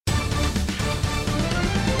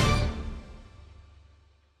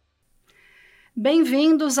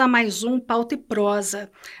Bem-vindos a mais um Pauta e Prosa.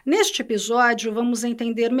 Neste episódio, vamos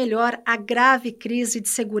entender melhor a grave crise de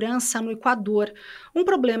segurança no Equador, um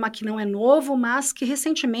problema que não é novo, mas que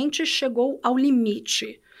recentemente chegou ao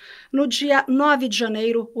limite. No dia 9 de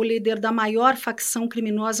janeiro, o líder da maior facção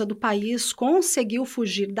criminosa do país conseguiu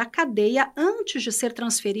fugir da cadeia antes de ser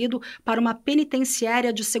transferido para uma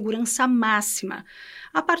penitenciária de segurança máxima.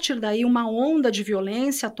 A partir daí, uma onda de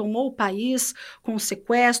violência tomou o país, com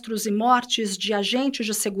sequestros e mortes de agentes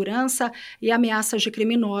de segurança e ameaças de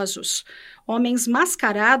criminosos. Homens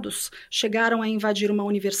mascarados chegaram a invadir uma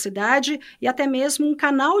universidade e até mesmo um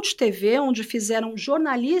canal de TV onde fizeram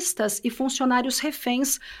jornalistas e funcionários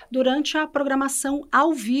reféns durante a programação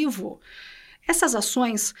ao vivo. Essas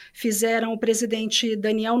ações fizeram o presidente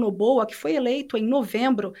Daniel Noboa, que foi eleito em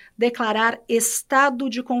novembro, declarar Estado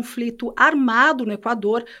de Conflito Armado no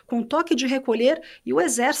Equador, com toque de recolher e o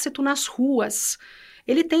exército nas ruas.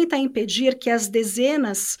 Ele tenta impedir que as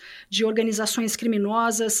dezenas de organizações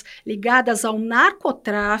criminosas ligadas ao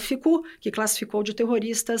narcotráfico, que classificou de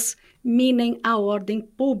terroristas, minem a ordem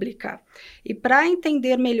pública. E para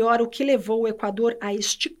entender melhor o que levou o Equador a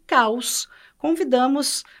este caos,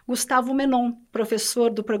 convidamos Gustavo Menon, professor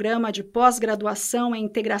do Programa de Pós-Graduação em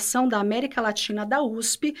Integração da América Latina da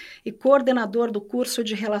USP e coordenador do curso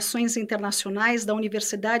de Relações Internacionais da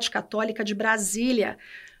Universidade Católica de Brasília.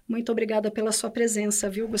 Muito obrigada pela sua presença,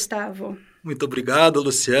 viu, Gustavo? Muito obrigado,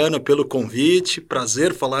 Luciana, pelo convite.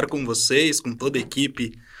 Prazer falar com vocês, com toda a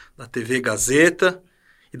equipe da TV Gazeta.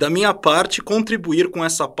 E da minha parte, contribuir com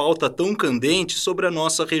essa pauta tão candente sobre a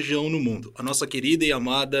nossa região no mundo, a nossa querida e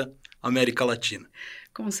amada América Latina.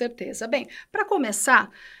 Com certeza. Bem, para começar,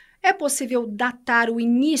 é possível datar o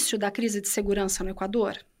início da crise de segurança no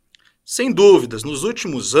Equador? Sem dúvidas, nos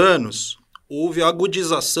últimos anos, houve a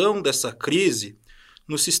agudização dessa crise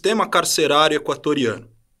no sistema carcerário equatoriano.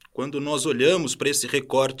 Quando nós olhamos para esse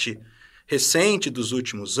recorte recente dos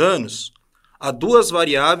últimos anos, há duas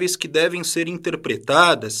variáveis que devem ser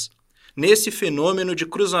interpretadas nesse fenômeno de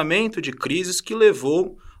cruzamento de crises que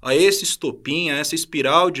levou a esse estopim, a essa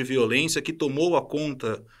espiral de violência que tomou a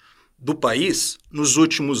conta do país nos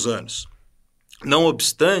últimos anos. Não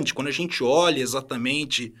obstante, quando a gente olha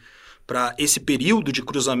exatamente para esse período de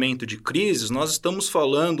cruzamento de crises, nós estamos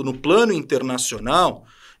falando, no plano internacional,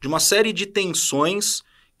 de uma série de tensões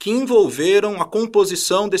que envolveram a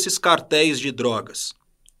composição desses cartéis de drogas.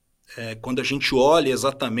 Quando a gente olha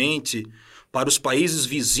exatamente para os países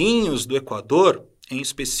vizinhos do Equador, em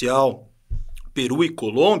especial Peru e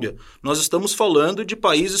Colômbia, nós estamos falando de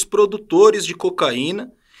países produtores de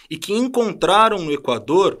cocaína e que encontraram no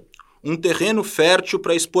Equador um terreno fértil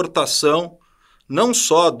para exportação, não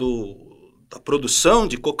só da produção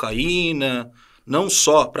de cocaína, não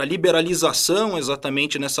só para liberalização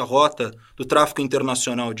exatamente nessa rota do tráfico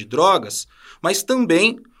internacional de drogas, mas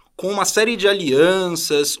também com uma série de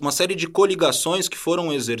alianças, uma série de coligações que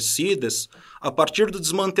foram exercidas a partir do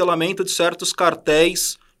desmantelamento de certos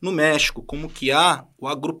cartéis no México, como que há o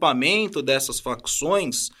agrupamento dessas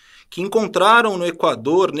facções que encontraram no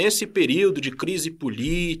Equador, nesse período de crise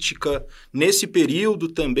política, nesse período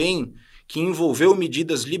também que envolveu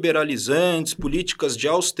medidas liberalizantes, políticas de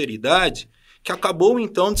austeridade, que acabou,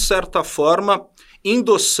 então, de certa forma,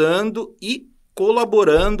 endossando e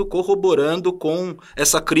colaborando, corroborando com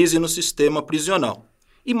essa crise no sistema prisional.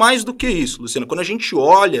 E mais do que isso, Luciana, quando a gente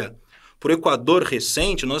olha para o Equador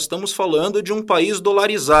recente, nós estamos falando de um país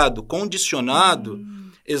dolarizado, condicionado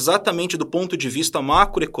exatamente do ponto de vista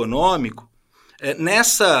macroeconômico,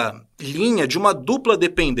 nessa linha de uma dupla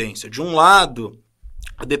dependência. De um lado,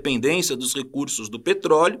 a dependência dos recursos do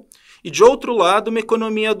petróleo e, de outro lado, uma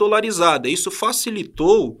economia dolarizada. Isso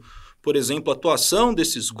facilitou, por exemplo, a atuação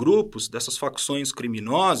desses grupos, dessas facções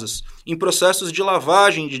criminosas, em processos de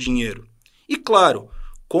lavagem de dinheiro. E, claro,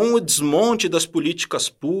 com o desmonte das políticas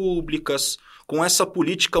públicas, com essa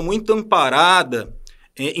política muito amparada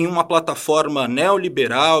em uma plataforma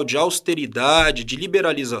neoliberal, de austeridade, de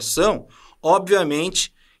liberalização,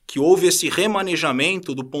 obviamente que houve esse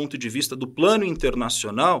remanejamento do ponto de vista do plano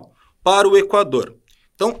internacional para o Equador.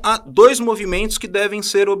 Então, há dois movimentos que devem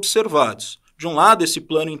ser observados. De um lado, esse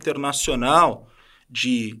plano internacional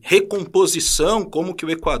de recomposição, como que o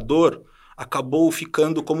Equador acabou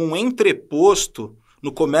ficando como um entreposto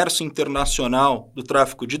no comércio internacional do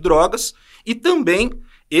tráfico de drogas, e também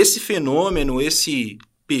esse fenômeno, esse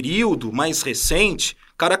período mais recente,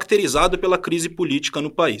 caracterizado pela crise política no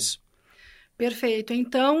país. Perfeito.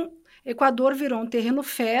 Então, Equador virou um terreno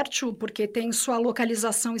fértil porque tem sua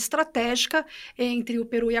localização estratégica entre o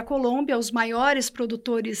Peru e a Colômbia, os maiores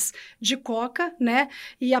produtores de coca, né?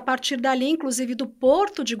 E a partir dali, inclusive do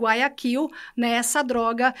porto de Guayaquil, né, essa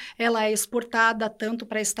droga ela é exportada tanto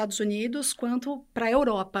para Estados Unidos quanto para a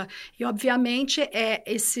Europa. E, obviamente,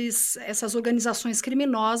 essas organizações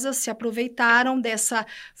criminosas se aproveitaram dessa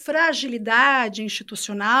fragilidade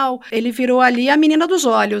institucional. Ele virou ali a menina dos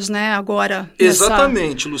olhos, né, agora.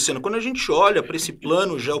 Exatamente, Luciana. Quando a gente olha para esse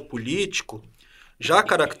plano geopolítico já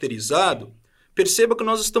caracterizado, perceba que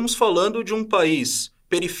nós estamos falando de um país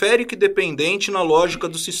periférico e dependente na lógica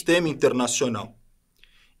do sistema internacional.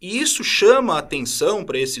 E isso chama a atenção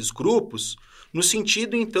para esses grupos no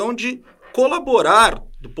sentido, então, de colaborar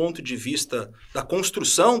do ponto de vista da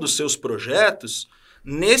construção dos seus projetos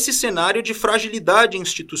nesse cenário de fragilidade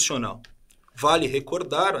institucional. Vale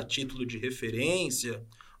recordar, a título de referência,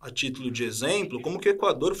 a título de exemplo, como que o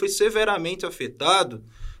Equador foi severamente afetado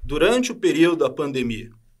durante o período da pandemia.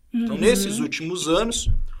 Então, nesses últimos anos,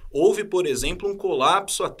 houve, por exemplo, um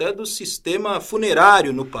colapso até do sistema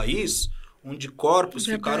funerário no país, onde corpos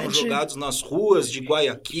ficaram jogados nas ruas de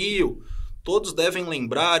Guayaquil. Todos devem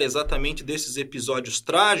lembrar exatamente desses episódios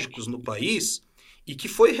trágicos no país e que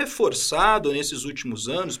foi reforçado nesses últimos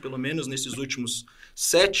anos, pelo menos nesses últimos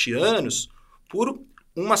 7 anos, por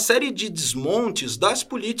uma série de desmontes das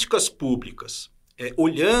políticas públicas.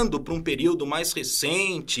 Olhando para um período mais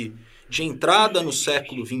recente, de entrada no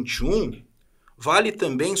século XXI, vale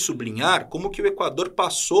também sublinhar como que o Equador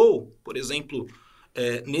passou, por exemplo,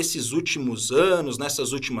 nesses últimos anos,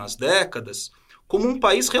 nessas últimas décadas, como um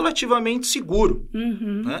país relativamente seguro.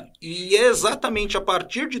 Né? E é exatamente a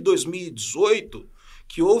partir de 2018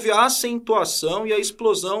 que houve a acentuação e a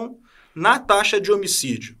explosão na taxa de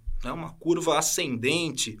homicídio. Né? Uma curva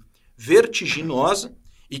ascendente, vertiginosa,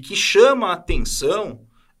 e que chama a atenção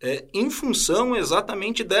em função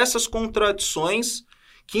exatamente dessas contradições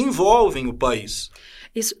que envolvem o país.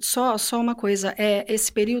 Isso, só uma coisa,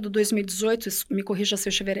 esse período 2018, me corrija se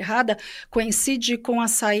eu estiver errada, coincide com a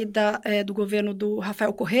saída do governo do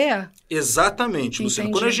Rafael Correa? Exatamente,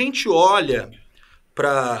 Luciano. Quando a gente olha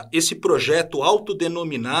para esse projeto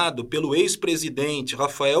autodenominado pelo ex-presidente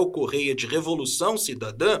Rafael Correa de Revolução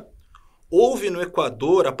Cidadã, houve no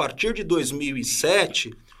Equador, a partir de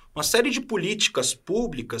 2007, uma série de políticas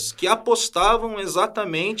públicas que apostavam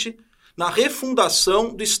exatamente na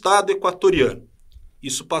refundação do Estado equatoriano.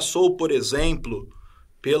 Isso passou, por exemplo,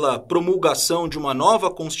 pela promulgação de uma nova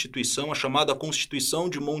Constituição, a chamada Constituição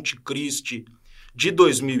de Monte Cristi, de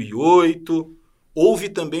 2008. Houve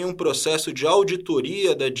também um processo de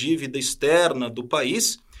auditoria da dívida externa do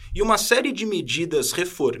país e uma série de medidas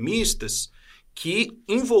reformistas que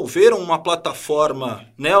envolveram uma plataforma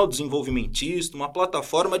neodesenvolvimentista, uma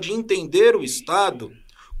plataforma de entender o Estado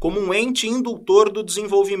como um ente indutor do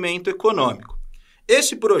desenvolvimento econômico.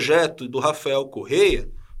 Esse projeto do Rafael Correa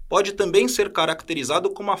pode também ser caracterizado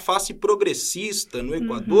como a face progressista no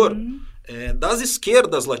Equador das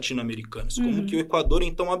esquerdas latino-americanas, como que o Equador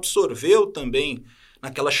então absorveu também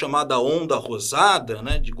naquela chamada onda rosada,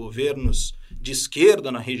 né, de governos de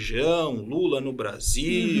esquerda na região, Lula no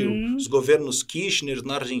Brasil, os governos Kirchner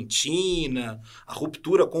na Argentina, a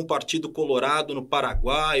ruptura com o Partido Colorado no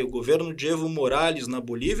Paraguai, o governo de Evo Morales na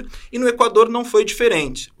Bolívia, e no Equador não foi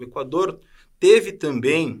diferente. O Equador teve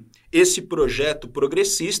também esse projeto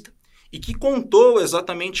progressista e que contou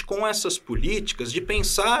exatamente com essas políticas de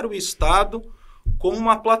pensar o Estado como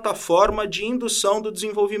uma plataforma de indução do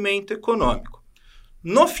desenvolvimento econômico.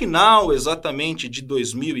 No final, exatamente, de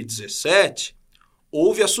 2017,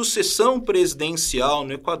 houve a sucessão presidencial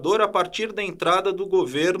no Equador a partir da entrada do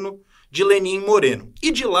governo de Lenín Moreno.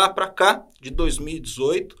 E de lá para cá, de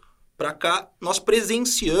 2018 para cá, nós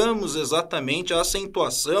presenciamos exatamente a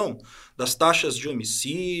acentuação das taxas de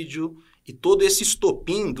homicídio e todo esse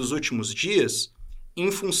estopim dos últimos dias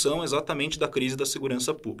em função exatamente da crise da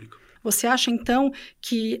segurança pública. Você acha, então,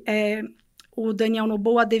 que o Daniel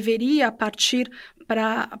Noboa deveria partir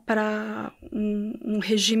para um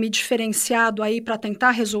regime diferenciado aí para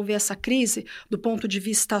tentar resolver essa crise do ponto de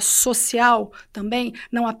vista social também,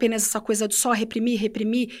 não apenas essa coisa de só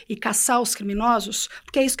reprimir e caçar os criminosos,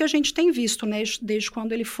 porque é isso que a gente tem visto, né, desde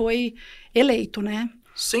quando ele foi eleito, né?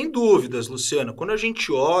 Sem dúvidas, Luciana. Quando a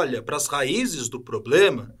gente olha para as raízes do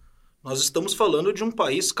problema, nós estamos falando de um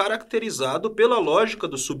país caracterizado pela lógica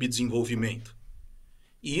do subdesenvolvimento.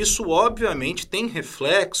 E isso, obviamente, tem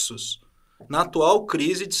reflexos na atual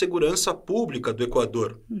crise de segurança pública do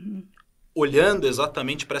Equador. Olhando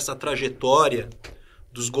exatamente para essa trajetória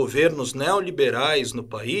dos governos neoliberais no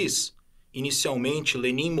país, inicialmente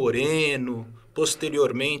Lenín Moreno,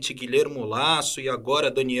 posteriormente Guilherme Lasso e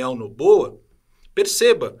agora Daniel Noboa,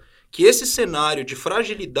 perceba que esse cenário de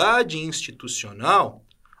fragilidade institucional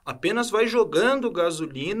apenas vai jogando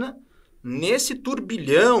gasolina nesse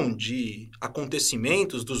turbilhão de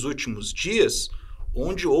acontecimentos dos últimos dias,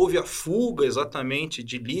 onde houve a fuga exatamente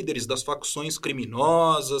de líderes das facções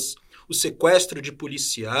criminosas, o sequestro de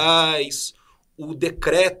policiais, o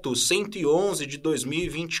decreto 111 de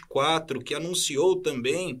 2024, que anunciou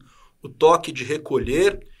também o toque de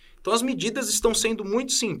recolher. Então, as medidas estão sendo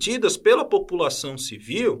muito sentidas pela população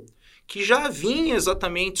civil, que já vinha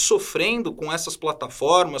exatamente sofrendo com essas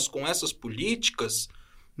plataformas, com essas políticas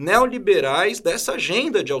neoliberais dessa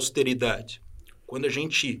agenda de austeridade. Quando a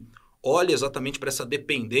gente olha exatamente para essa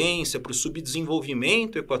dependência, para o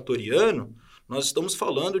subdesenvolvimento equatoriano, nós estamos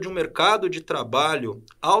falando de um mercado de trabalho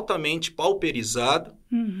altamente pauperizado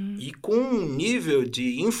e com um nível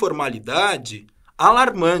de informalidade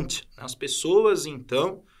alarmante. As pessoas,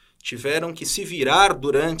 então, tiveram que se virar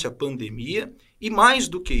durante a pandemia e, mais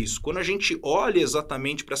do que isso, quando a gente olha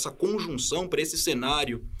exatamente para essa conjunção, para esse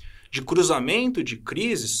cenário de cruzamento de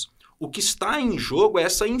crises, o que está em jogo é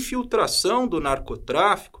essa infiltração do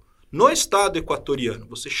narcotráfico no Estado equatoriano.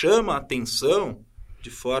 Você chama a atenção de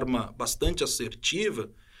forma bastante assertiva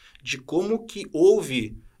de como que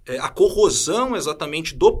houve a corrosão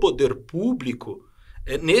exatamente do poder público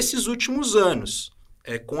nesses últimos anos,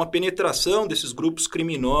 com a penetração desses grupos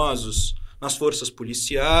criminosos nas forças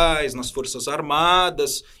policiais, nas forças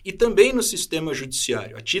armadas e também no sistema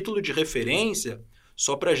judiciário. A título de referência,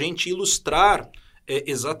 só para a gente ilustrar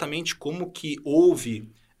exatamente como que houve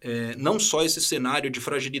não só esse cenário de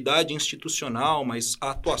fragilidade institucional, mas a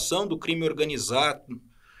atuação do crime organizado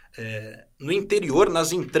no interior,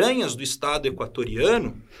 nas entranhas do Estado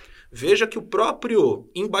equatoriano. Veja que o próprio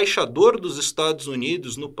embaixador dos Estados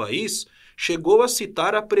Unidos no país chegou a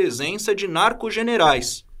citar a presença de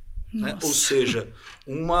narcogenerais, né? Ou seja,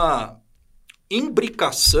 uma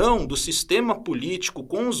imbricação do sistema político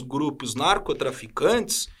com os grupos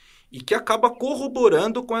narcotraficantes e que acaba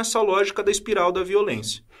corroborando com essa lógica da espiral da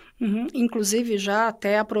violência. Inclusive, já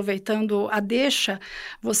até aproveitando a deixa,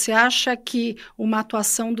 você acha que uma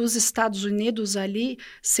atuação dos Estados Unidos ali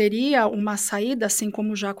seria uma saída, assim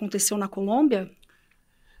como já aconteceu na Colômbia?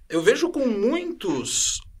 Eu vejo com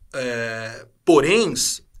muitos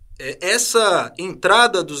poréns essa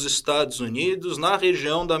entrada dos Estados Unidos na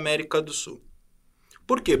região da América do Sul.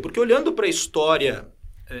 Por quê? Porque olhando para a história,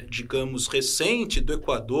 digamos, recente do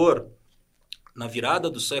Equador, na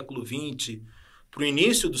virada do século XX para o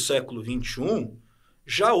início do século XXI,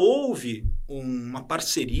 já houve uma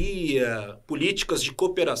parceria, políticas de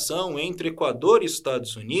cooperação entre Equador e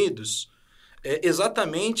Estados Unidos,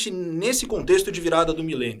 exatamente nesse contexto de virada do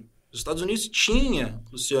milênio. Os Estados Unidos tinha,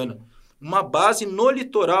 Luciana, uma base no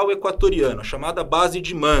litoral equatoriano, chamada base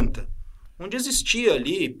de Manta, onde existia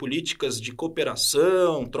ali políticas de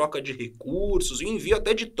cooperação, troca de recursos e envio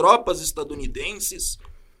até de tropas estadunidenses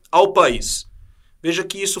ao país. Veja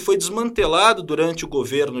que isso foi desmantelado durante o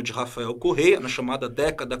governo de Rafael Correa, na chamada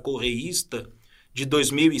década correísta de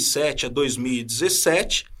 2007 a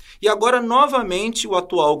 2017, e agora novamente o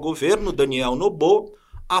atual governo, Daniel Noboa,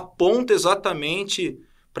 aponta exatamente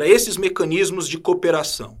para esses mecanismos de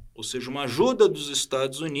cooperação, ou seja, uma ajuda dos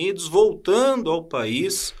Estados Unidos voltando ao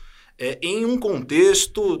país em um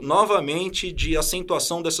contexto novamente de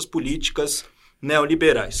acentuação dessas políticas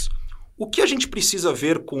neoliberais. O que a gente precisa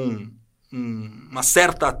ver com uma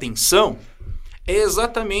certa atenção é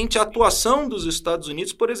exatamente a atuação dos Estados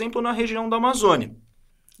Unidos, por exemplo, na região da Amazônia.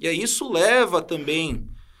 E aí isso leva também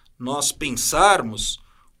nós pensarmos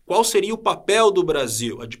qual seria o papel do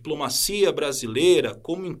Brasil, a diplomacia brasileira,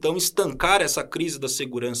 como então estancar essa crise da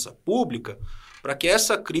segurança pública, para que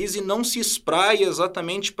essa crise não se espraie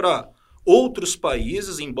exatamente para outros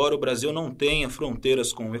países, embora o Brasil não tenha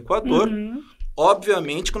fronteiras com o Equador.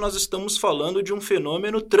 Obviamente que nós estamos falando de um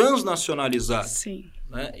fenômeno transnacionalizado. Sim.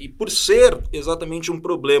 Né? E por ser exatamente um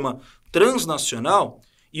problema transnacional,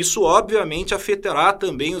 isso obviamente afetará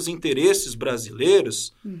também os interesses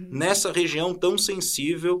brasileiros nessa região tão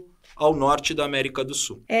sensível ao norte da América do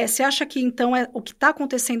Sul. Você acha que, então, o que está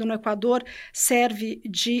acontecendo no Equador serve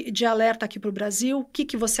de alerta aqui para o Brasil? O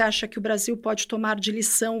que você acha que o Brasil pode tomar de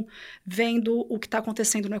lição vendo o que está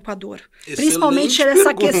acontecendo no Equador? Excelente Principalmente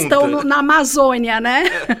essa questão na Amazônia, né?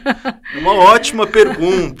 Uma ótima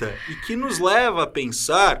pergunta, e que nos leva a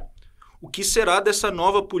pensar o que será dessa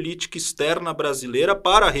nova política externa brasileira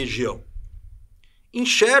para a região.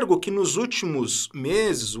 Enxergo que nos últimos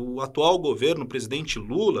meses o atual governo, o presidente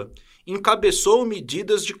Lula, encabeçou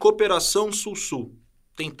medidas de cooperação sul-sul,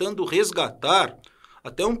 tentando resgatar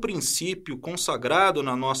até um princípio consagrado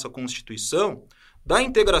na nossa Constituição da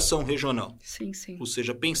integração regional. Sim, sim. Ou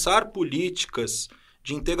seja, pensar políticas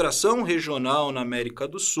de integração regional na América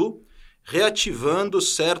do Sul, reativando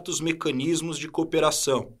certos mecanismos de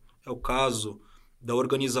cooperação. É o caso da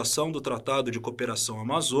organização do Tratado de Cooperação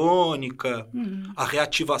Amazônica, a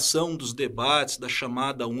reativação dos debates da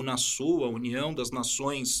chamada Unasul, a União das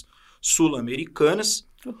Nações Sul-Americanas.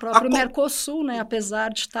 O próprio Mercosul, né?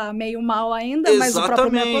 Apesar de estar meio mal ainda, mas o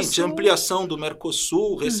próprio Mercosul... Exatamente, ampliação do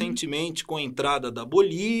Mercosul, recentemente com a entrada da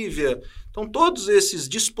Bolívia. Então, todos esses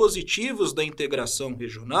dispositivos da integração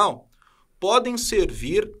regional podem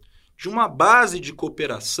servir de uma base de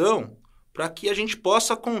cooperação para que a gente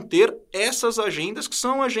possa conter essas agendas que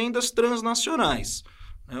são agendas transnacionais.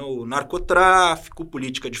 O narcotráfico,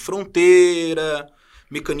 política de fronteira,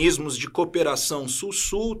 mecanismos de cooperação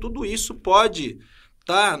sul-sul, tudo isso pode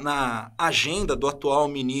estar na agenda do atual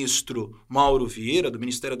ministro Mauro Vieira, do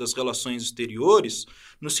Ministério das Relações Exteriores,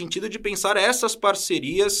 no sentido de pensar essas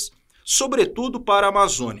parcerias, sobretudo para a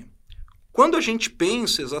Amazônia. Quando a gente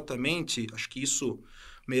pensa exatamente, acho que isso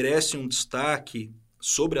merece um destaque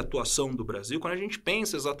sobre a atuação do Brasil, quando a gente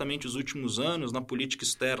pensa exatamente os últimos anos na política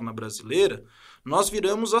externa brasileira, nós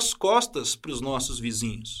viramos as costas para os nossos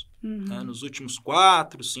vizinhos. Nos últimos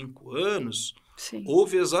 4, 5 anos, sim,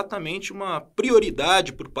 houve exatamente uma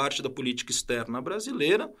prioridade por parte da política externa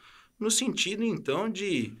brasileira, no sentido, então,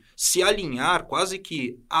 de se alinhar quase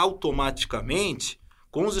que automaticamente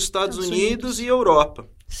com os Estados Unidos e Europa.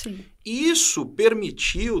 Sim. Isso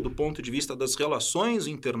permitiu, do ponto de vista das relações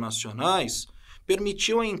internacionais,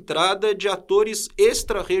 permitiu a entrada de atores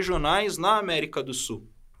extra-regionais na América do Sul.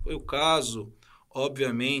 Foi o caso,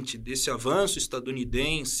 obviamente, desse avanço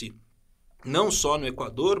estadunidense, não só no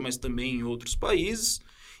Equador, mas também em outros países,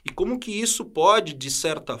 e como que isso pode, de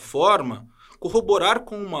certa forma, corroborar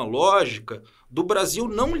com uma lógica do Brasil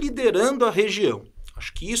não liderando a região.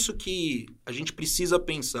 Acho que isso que a gente precisa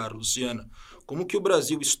pensar, Luciana, como que o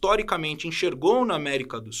Brasil historicamente enxergou na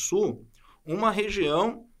América do Sul uma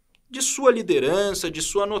região de sua liderança, de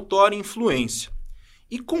sua notória influência.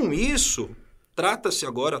 E com isso, trata-se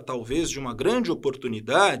agora talvez de uma grande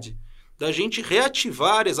oportunidade da gente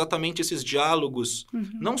reativar exatamente esses diálogos,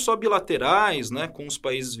 não só bilaterais, né, com os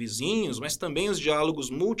países vizinhos, mas também os diálogos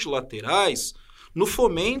multilaterais, no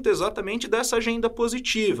fomento exatamente dessa agenda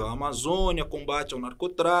positiva, a Amazônia, combate ao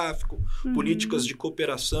narcotráfico, políticas de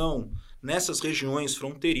cooperação nessas regiões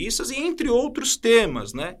fronteiriças e entre outros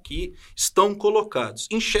temas, né, que estão colocados.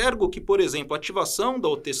 Enxergo que, por exemplo, a ativação da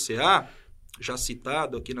OTCA, já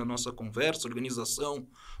citado aqui na nossa conversa, Organização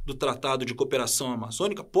do Tratado de Cooperação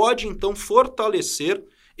Amazônica, pode então fortalecer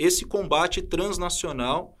esse combate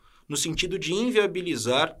transnacional no sentido de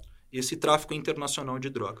inviabilizar esse tráfico internacional de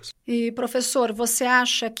drogas. E, professor, você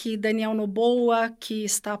acha que Daniel Noboa, que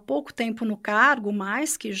está há pouco tempo no cargo,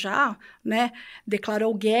 mas que já, né,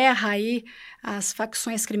 declarou guerra aí às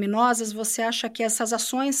facções criminosas, você acha que essas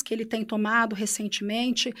ações que ele tem tomado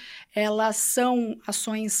recentemente, elas são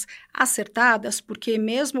ações acertadas? Porque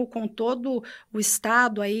mesmo com todo o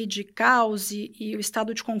estado aí de caos e o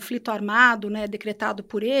estado de conflito armado, né, decretado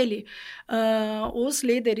por ele, os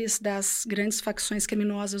líderes das grandes facções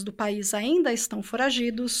criminosas do país ainda estão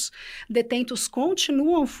foragidos, detentos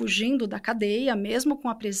continuam fugindo da cadeia, mesmo com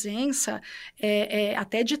a presença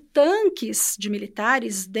até de tanques de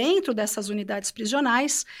militares dentro dessas unidades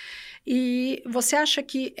prisionais. E você acha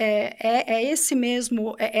que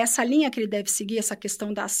essa linha que ele deve seguir, essa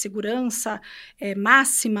questão da segurança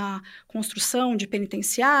máxima, construção de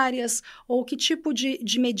penitenciárias, ou que tipo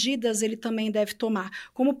de medidas ele também deve tomar?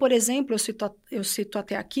 Como, por exemplo, eu cito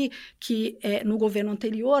até aqui que no governo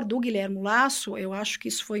anterior do Guilherme Lasso, eu acho que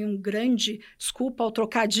isso foi um grande, desculpa o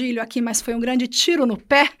trocadilho aqui, mas foi um grande tiro no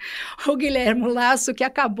pé, o Guilherme Lasso, que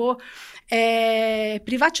acabou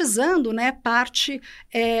privatizando, né, parte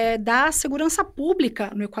da segurança pública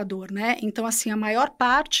no Equador, né? Então, assim, a maior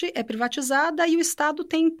parte é privatizada e o Estado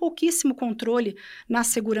tem pouquíssimo controle na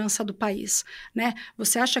segurança do país, né?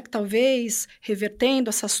 Você acha que talvez revertendo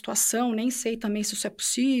essa situação, nem sei também se isso é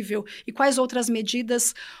possível, e quais outras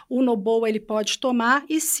medidas o Noboa ele pode tomar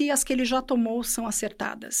e se as que ele já tomou são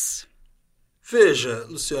acertadas? Veja,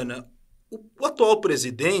 Luciana, o atual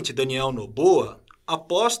presidente, Daniel Noboa,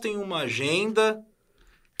 aposta em uma agenda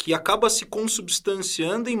que acaba se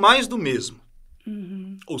consubstanciando em mais do mesmo.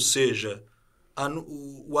 Ou seja,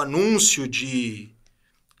 o anúncio de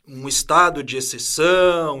um estado de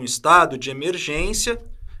exceção, um estado de emergência,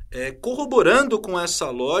 corroborando com essa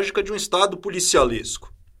lógica de um estado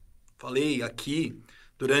policialesco. Falei aqui,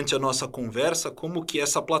 durante a nossa conversa, como que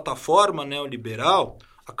essa plataforma neoliberal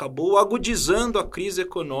acabou agudizando a crise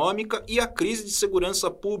econômica e a crise de segurança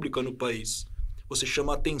pública no país. Você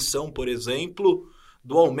chama a atenção, por exemplo,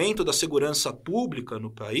 do aumento da segurança pública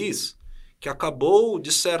no país, que acabou,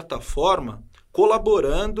 de certa forma,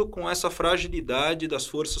 colaborando com essa fragilidade das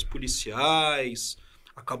forças policiais,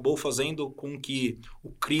 acabou fazendo com que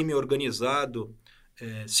o crime organizado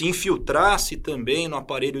se infiltrasse também no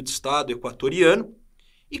aparelho de Estado equatoriano.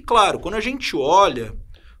 E, claro, quando a gente olha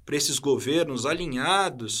para esses governos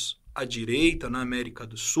alinhados à direita na América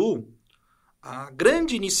do Sul, a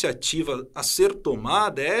grande iniciativa a ser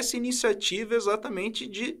tomada é essa iniciativa exatamente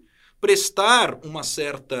de prestar uma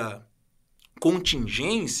certa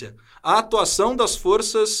contingência à atuação das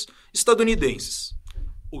forças estadunidenses.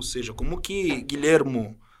 Ou seja, como que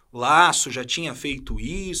Guilherme Lasso já tinha feito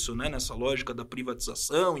isso, né, nessa lógica da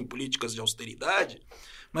privatização, em políticas de austeridade,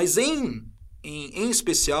 mas em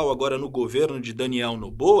especial agora no governo de Daniel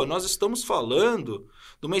Noboa, nós estamos falando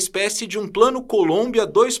de uma espécie de um plano Colômbia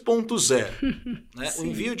 2.0. Né? O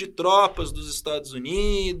envio de tropas dos Estados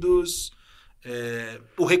Unidos,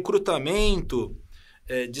 o recrutamento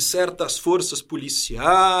de certas forças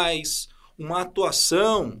policiais, uma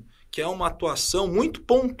atuação que é uma atuação muito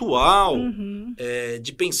pontual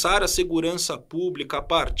de pensar a segurança pública a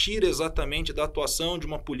partir exatamente da atuação de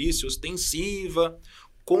uma polícia ostensiva,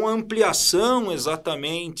 com a ampliação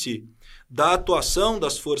exatamente da atuação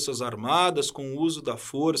das Forças Armadas, com o uso da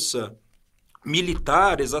força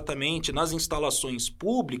militar exatamente nas instalações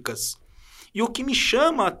públicas. E o que me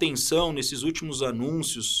chama a atenção nesses últimos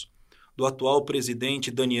anúncios do atual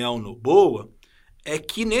presidente Daniel Noboa é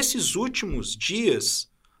que nesses últimos dias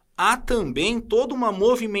há também toda uma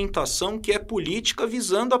movimentação que é política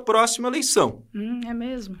visando a próxima eleição. É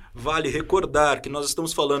mesmo? Vale recordar que nós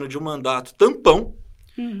estamos falando de um mandato tampão.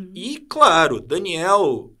 E, claro,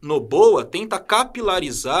 Daniel Noboa tenta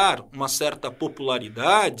capilarizar uma certa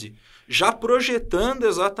popularidade, já projetando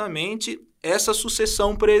exatamente essa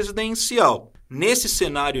sucessão presidencial. Nesse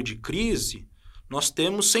cenário de crise, nós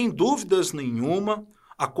temos, sem dúvidas nenhuma,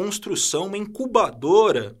 a construção, uma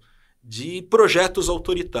incubadora de projetos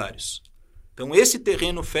autoritários. Então, esse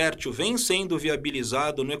terreno fértil vem sendo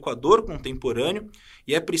viabilizado no Equador contemporâneo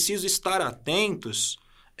e é preciso estar atentos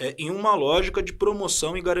em uma lógica de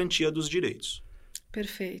promoção e garantia dos direitos.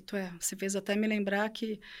 Perfeito. Você fez até me lembrar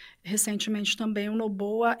que, recentemente também, o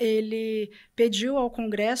Noboa, ele pediu ao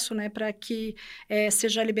Congresso, né, para que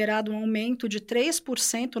seja liberado um aumento de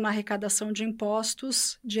 3% na arrecadação de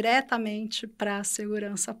impostos diretamente para a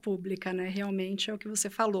segurança pública, né? Realmente é o que você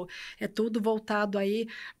falou. É tudo voltado aí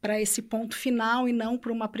para esse ponto final e não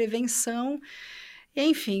para uma prevenção.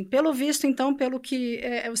 Enfim, pelo visto, então, pelo que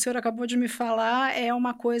o senhor acabou de me falar, é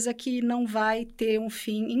uma coisa que não vai ter um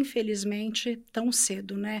fim, infelizmente, tão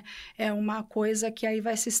cedo, né? É uma coisa que aí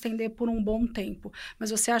vai se estender por um bom tempo. Mas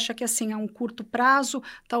você acha que, assim, a um curto prazo,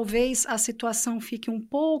 talvez a situação fique um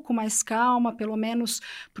pouco mais calma, pelo menos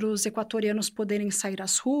para os equatorianos poderem sair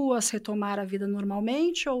às ruas, retomar a vida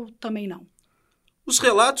normalmente, ou também não? Os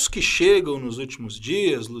relatos que chegam nos últimos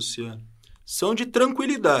dias, Luciano, são de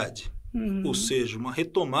tranquilidade. Ou seja, uma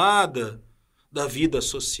retomada da vida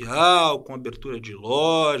social, com abertura de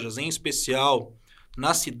lojas, em especial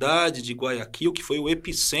na cidade de Guayaquil, que foi o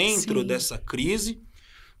epicentro dessa crise.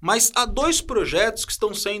 Mas há dois projetos que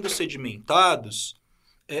estão sendo sedimentados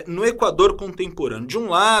no Equador contemporâneo. De um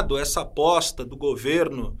lado, essa aposta do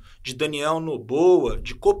governo de Daniel Noboa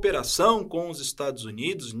de cooperação com os Estados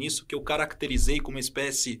Unidos, nisso que eu caracterizei como uma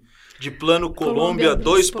espécie de plano Colômbia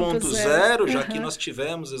 2.0, já que nós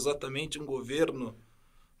tivemos exatamente um governo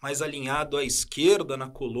mais alinhado à esquerda na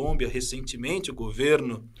Colômbia recentemente, o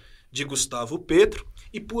governo de Gustavo Petro.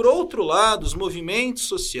 E, por outro lado, os movimentos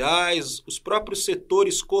sociais, os próprios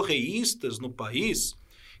setores correístas no país,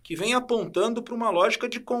 que vem apontando para uma lógica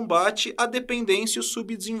de combate à dependência e o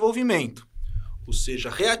subdesenvolvimento. Ou seja,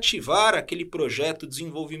 reativar aquele projeto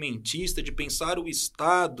desenvolvimentista de pensar o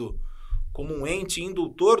Estado como um ente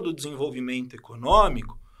indutor do desenvolvimento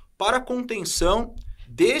econômico para a contenção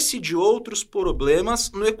desse e de outros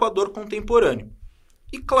problemas no Equador contemporâneo.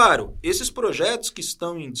 E, claro, esses projetos que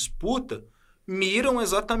estão em disputa miram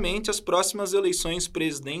exatamente as próximas eleições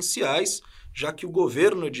presidenciais, já que o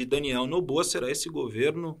governo de Daniel Noboa será esse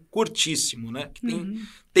governo curtíssimo, né? Que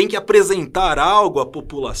tem que apresentar algo à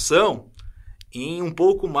população em um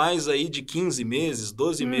pouco mais aí de 15 meses,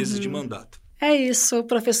 12 meses de mandato. É isso,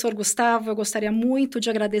 professor Gustavo, eu gostaria muito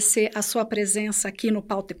de agradecer a sua presença aqui no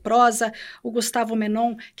Pauta e Prosa, o Gustavo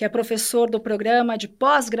Menon, que é professor do Programa de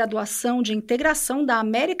Pós-Graduação de Integração da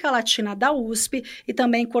América Latina da USP e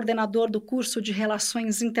também coordenador do curso de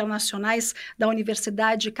Relações Internacionais da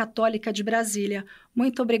Universidade Católica de Brasília.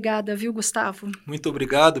 Muito obrigada, viu, Gustavo? Muito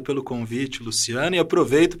obrigado pelo convite, Luciana, e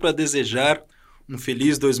aproveito para desejar um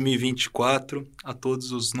feliz 2024 a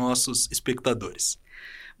todos os nossos espectadores.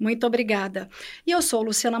 Muito obrigada. E eu sou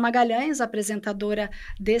Luciana Magalhães, apresentadora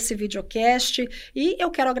desse videocast, e eu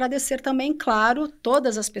quero agradecer também, claro,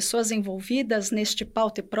 todas as pessoas envolvidas neste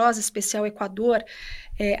Pauta e Prosa especial Equador.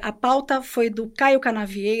 A pauta foi do Caio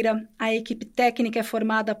Canavieira, a equipe técnica é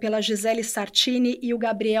formada pela Gisele Sartini e o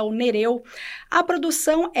Gabriel Nereu, a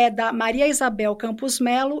produção é da Maria Isabel Campos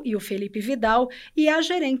Melo e o Felipe Vidal, e a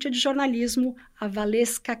gerente de jornalismo, a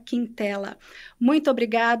Valesca Quintela. Muito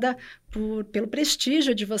obrigada pelo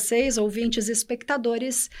prestígio de vocês, ouvintes e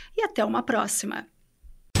espectadores, e até uma próxima.